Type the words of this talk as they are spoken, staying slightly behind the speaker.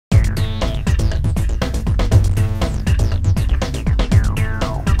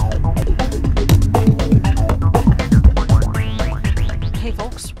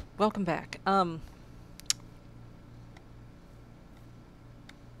welcome back. I'm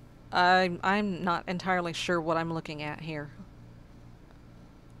not entirely sure what I'm looking at here.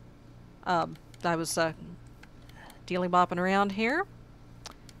 I was dealy-bopping around here,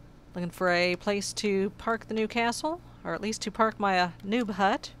 looking for a place to park the new castle, or at least to park my noob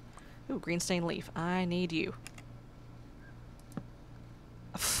hut. Ooh, green stained leaf. I need you.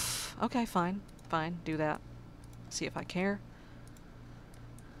 Okay, fine. Fine, do that. See if I care.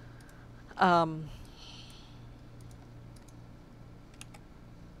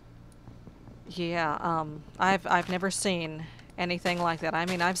 Yeah, I've never seen anything like that. I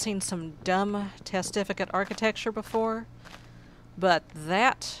mean, I've seen some dumb testificate architecture before, but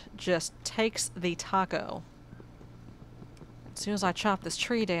that just takes the taco. As soon as I chop this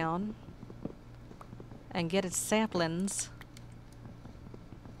tree down and get its saplings.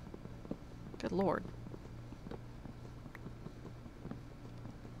 Good lord.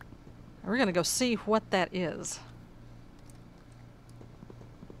 We're gonna go see what that is.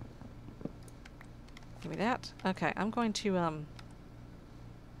 Give me that. Okay, I'm going to,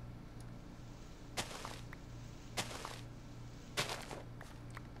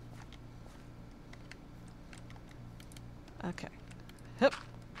 okay. Hup.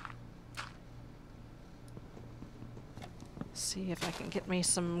 See if I can get me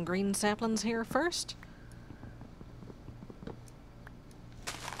some green saplings here first.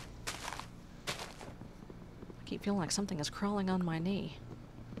 I keep feeling like something is crawling on my knee.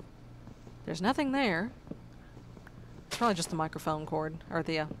 There's nothing there. It's probably just the microphone cord, or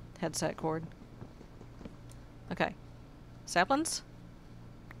the headset cord. Okay. Saplings?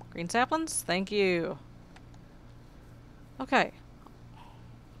 Green saplings? Thank you. Okay.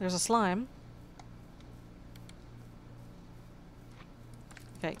 There's a slime.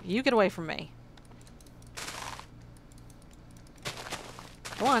 Okay, you get away from me.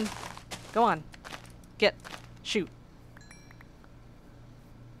 Go on. Go on. Get. Shoot.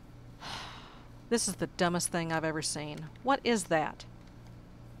 This is the dumbest thing I've ever seen. What is that?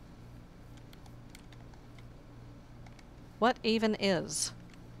 What even is?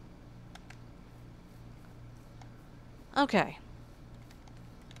 Okay.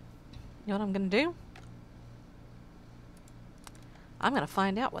 You know what I'm gonna do? I'm gonna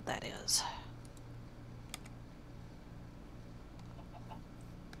find out what that is.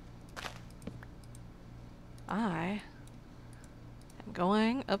 I am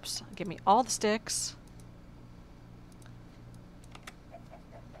going... Oops. Give me all the sticks.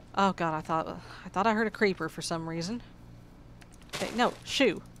 Oh god, I thought I heard a creeper for some reason. Okay, no,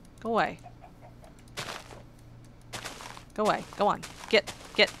 shoo. Go away. Go away. Go on. Get.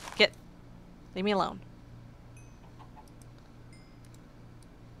 Leave me alone.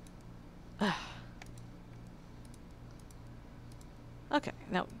 Okay,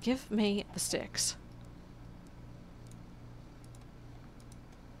 now give me the sticks.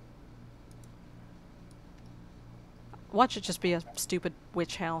 Watch it just be a stupid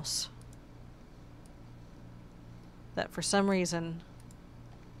witch house that for some reason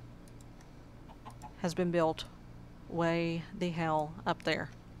has been built way the hell up there.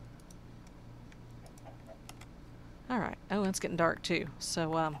 Alright. Oh, it's getting dark too.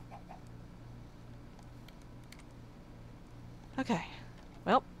 So, okay.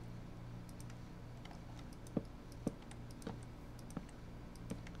 Well.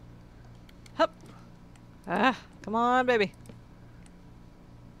 Hup. Ah, come on, baby.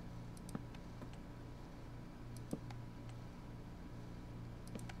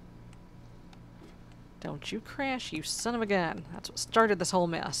 Don't you crash, you son of a gun. That's what started this whole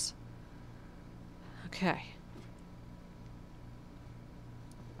mess. Okay.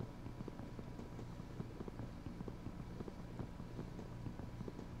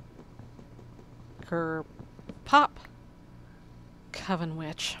 Pop. Coven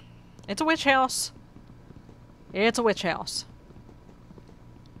witch. It's a witch house. It's a witch house.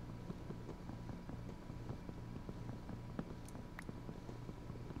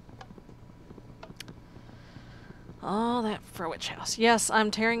 All that for a witch house. Yes,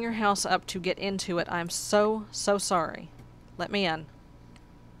 I'm tearing your house up to get into it. I'm so sorry. Let me in.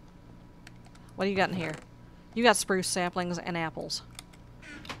 What do you got in here? You got spruce saplings and apples.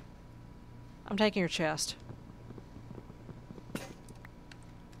 I'm taking your chest.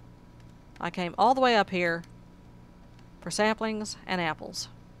 I came all the way up here for saplings and apples.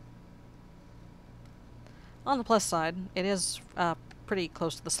 On the plus side, it is pretty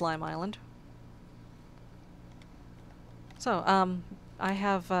close to the slime island. So, I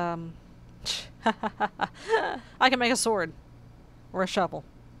have, I can make a sword. Or a shovel.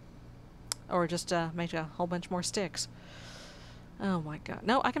 Or just make a whole bunch more sticks. Oh my god.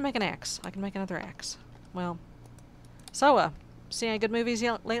 No, I can make an axe. I can make another axe. Well. So, see any good movies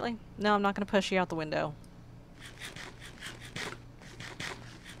yet lately? No, I'm not going to push you out the window.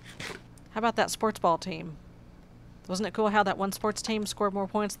 How about that sports ball team? Wasn't it cool how that one sports team scored more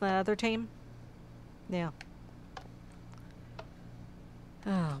points than the other team? Yeah.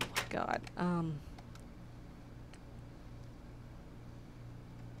 Oh my god.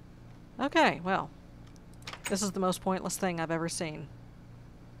 Okay, well. This is the most pointless thing I've ever seen.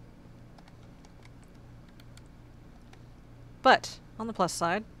 But, on the plus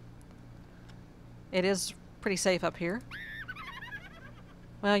side, it is pretty safe up here.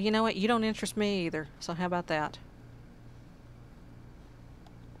 Well, you know what? You don't interest me either, so how about that?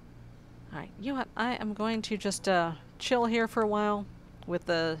 Alright, you know what? I am going to just chill here for a while with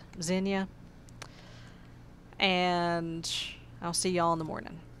the Zinnia. And I'll see y'all in the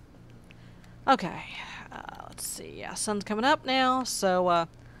morning. Okay, let's see. Yeah, sun's coming up now, so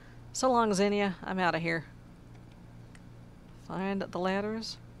so long, Zinnia. I'm out of here. Find the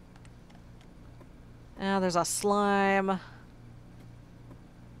ladders. Ah, there's a slime.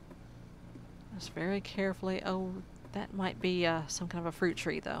 Just very carefully. Oh, that might be some kind of a fruit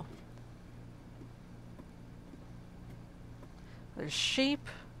tree, though. There's sheep.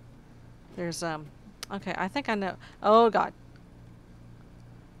 There's, okay, I think I know. Oh, God.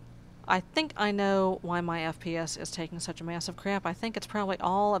 I think I know why my FPS is taking such a massive crap. I think it's probably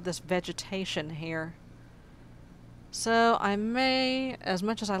all of this vegetation here. So I may, as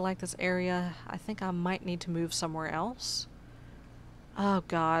much as I like this area, I think I might need to move somewhere else. Oh,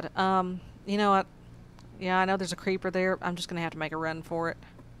 God. You know what? Yeah, I know there's a creeper there. I'm just going to have to make a run for it.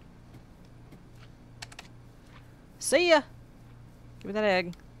 See ya! Give me that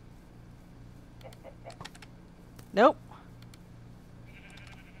egg. Nope.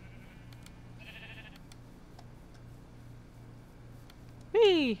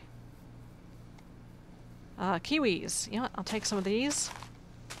 Whee! Kiwis. You know what? I'll take some of these.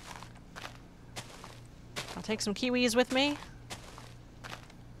 I'll take some kiwis with me.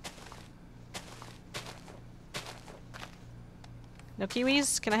 No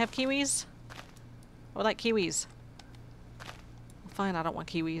kiwis? Can I have kiwis? I would like kiwis. Fine, I don't want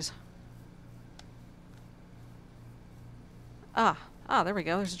kiwis. Ah, there we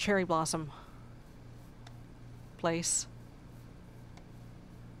go. There's a cherry blossom place.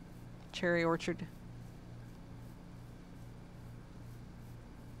 Cherry orchard.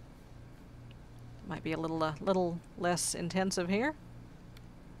 Might be a little less intensive here.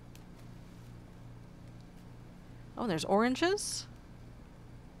 Oh, there's oranges.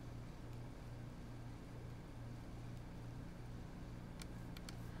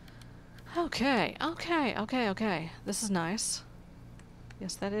 Okay. This is nice.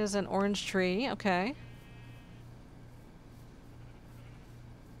 Yes, that is an orange tree. Okay.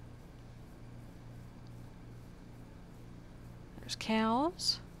 There's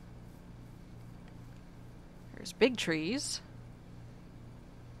cows. There's big trees.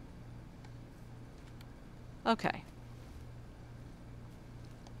 Okay.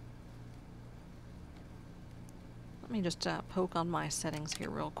 Let me just poke on my settings here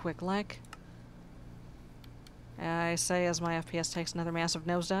real quick, like. I say as my FPS takes another massive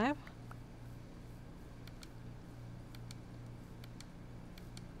nosedive.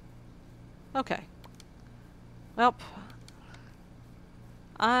 Okay. Well,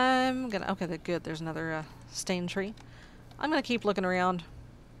 I'm gonna... Okay, good. There's another stain tree. I'm gonna keep looking around.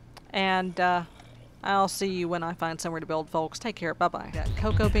 And I'll see you when I find somewhere to build, folks. Take care. Bye-bye. Got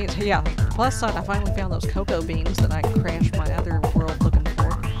cocoa beans. Yeah, plus side, I finally found those cocoa beans that I crashed my other world looking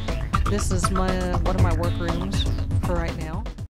for. This is one of my workrooms.